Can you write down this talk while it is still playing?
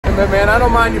Man, I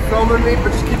don't mind you filming me,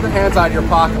 but just keep your hands out of your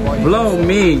pocket while you blow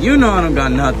me. You know I don't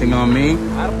got nothing on me.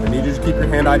 I need you to keep your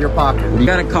hand out of your pocket. You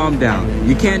gotta calm down.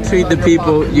 You can't treat the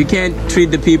people. You can't treat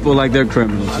the people like they're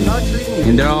criminals. I'm not treating you.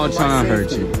 And they're all trying to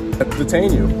hurt you.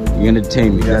 Detain you. You're gonna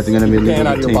detain me. That's gonna be legal. Hand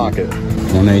out of your pocket.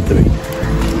 183.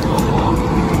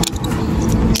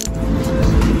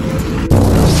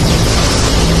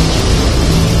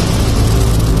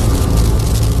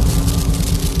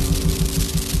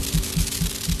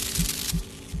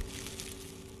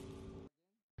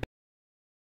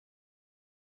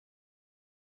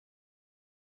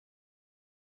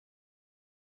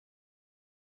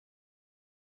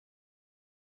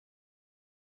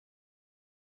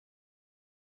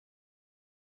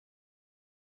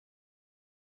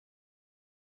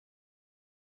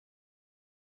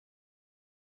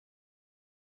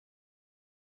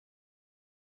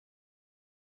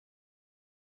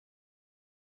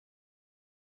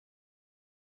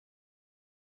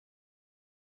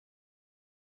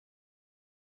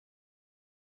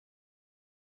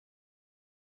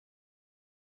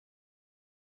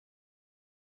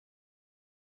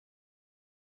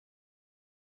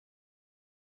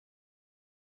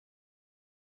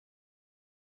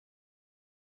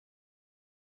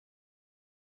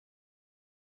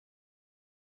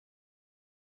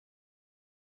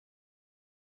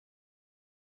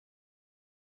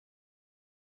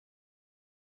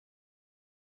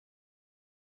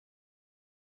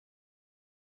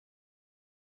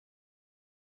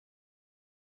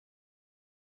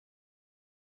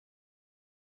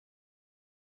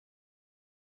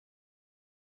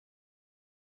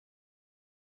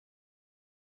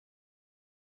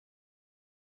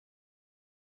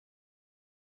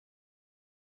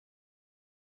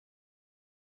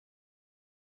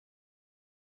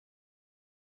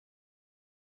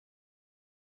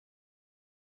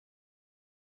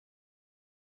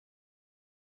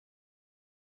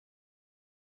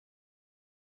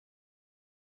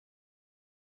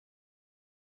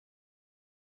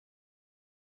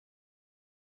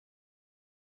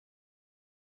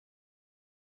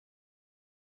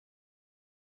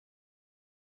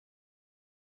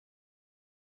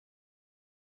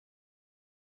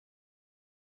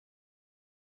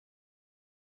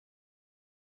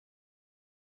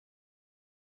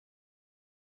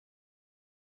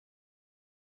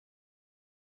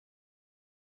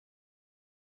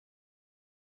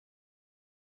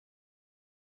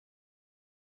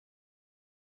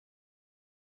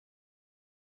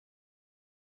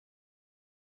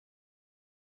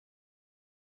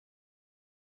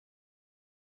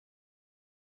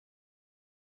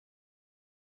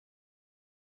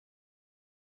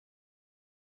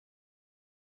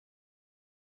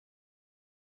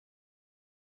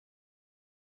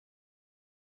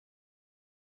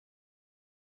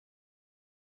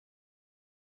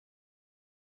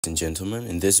 Ladies and gentlemen,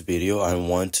 in this video I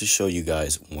want to show you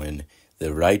guys when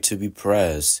the right to be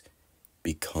pressed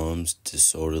becomes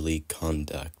disorderly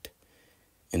conduct.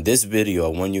 In this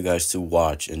video I want you guys to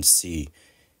watch and see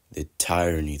the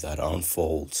tyranny that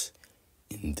unfolds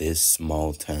in this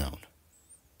small town.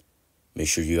 Make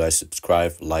sure you guys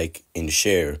subscribe, like, and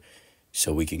share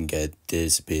so we can get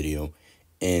this video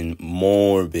and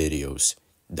more videos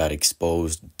that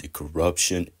expose the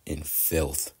corruption and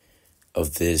filth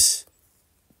of this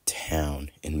town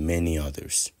and many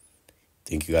others.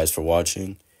 Thank you guys for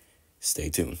watching. Stay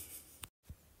tuned.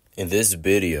 In this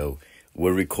video,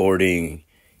 we're recording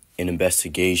an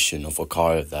investigation of a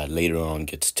car that later on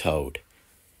gets towed.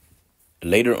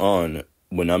 Later on,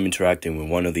 when I'm interacting with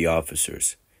one of the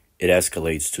officers, it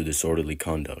escalates to disorderly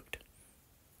conduct.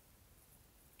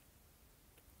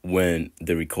 When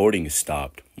the recording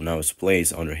stopped, when I was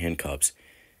placed under handcuffs,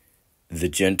 the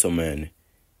gentleman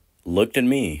looked at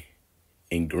me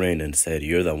and grinned and said,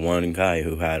 "You're the one guy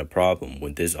who had a problem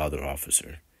with this other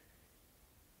officer."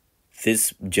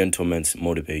 This gentleman's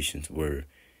motivations were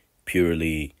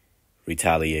purely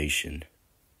retaliation.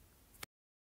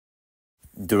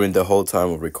 During the whole time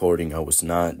of recording, I was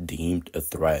not deemed a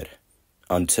threat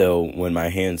until when my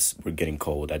hands were getting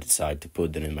cold, I decided to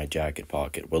put them in my jacket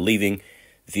pocket while leaving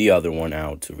the other one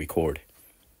out to record.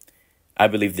 I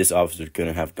believe this officer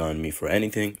couldn't have gotten me for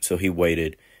anything, so he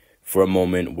waited for a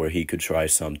moment where he could try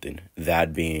something,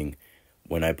 that being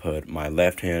when I put my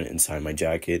left hand inside my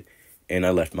jacket and I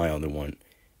left my other one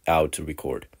out to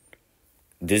record.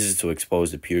 This is to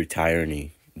expose the pure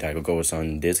tyranny that goes on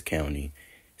in this county,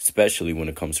 especially when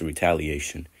it comes to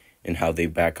retaliation and how they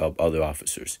back up other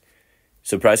officers.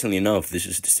 Surprisingly enough, this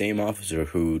is the same officer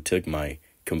who took my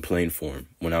complaint form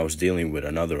when I was dealing with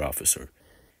another officer.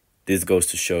 This goes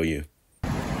to show you.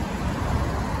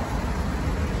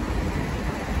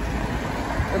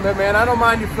 Man, I don't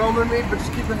mind you filming me, but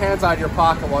just keep your hands out of your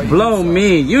pocket while you blow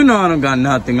me. You know I don't got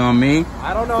nothing on me.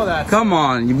 I don't know that. Come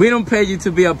on. We don't pay you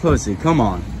to be a pussy. Come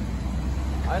on.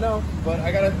 I know, but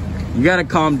You gotta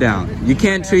calm down. You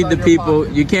can't treat the people.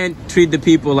 You can't treat the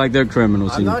people like they're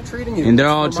criminals. I'm not treating you. And they're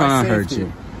all trying to hurt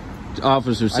you.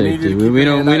 Officer safety. We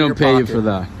don't pay you for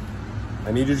that.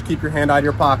 I need you to keep your hand out of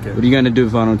your pocket. What are you gonna do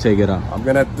if I don't take it out? I'm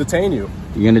gonna detain you.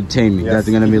 You're gonna detain me. Yes, That's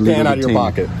gonna be legal. Keep your hand out of your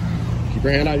pocket. Keep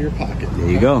your hand out of your pocket. There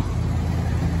you go.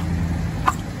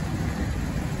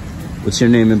 What's your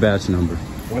name and badge number?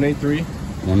 183.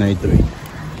 183.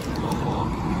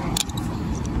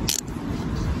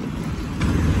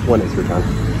 183, John.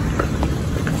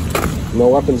 No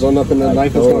weapons, no nothing. The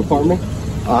knife is gonna harm me.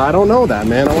 I don't know that,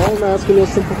 man. All I'm asking you is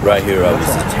simple. Right here, I was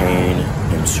detained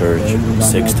and searched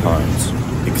 6 times.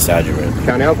 Exaggerated.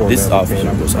 This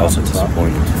officer was also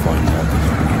disappointed to find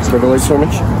nothing. Privilege for me?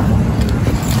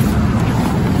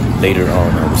 Later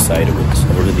on, I was cited with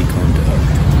disorderly conduct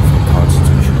for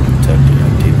constitutional protected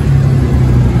activity.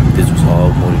 This was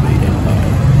all motivated by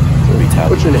retaliation.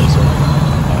 What's your name, sir?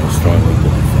 I strongly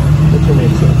believe that. What's your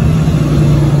name, sir?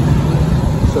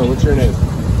 Sir, what's your name? Do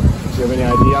you have any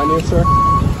ID on you, sir?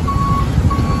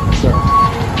 Sir.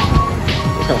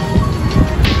 Okay.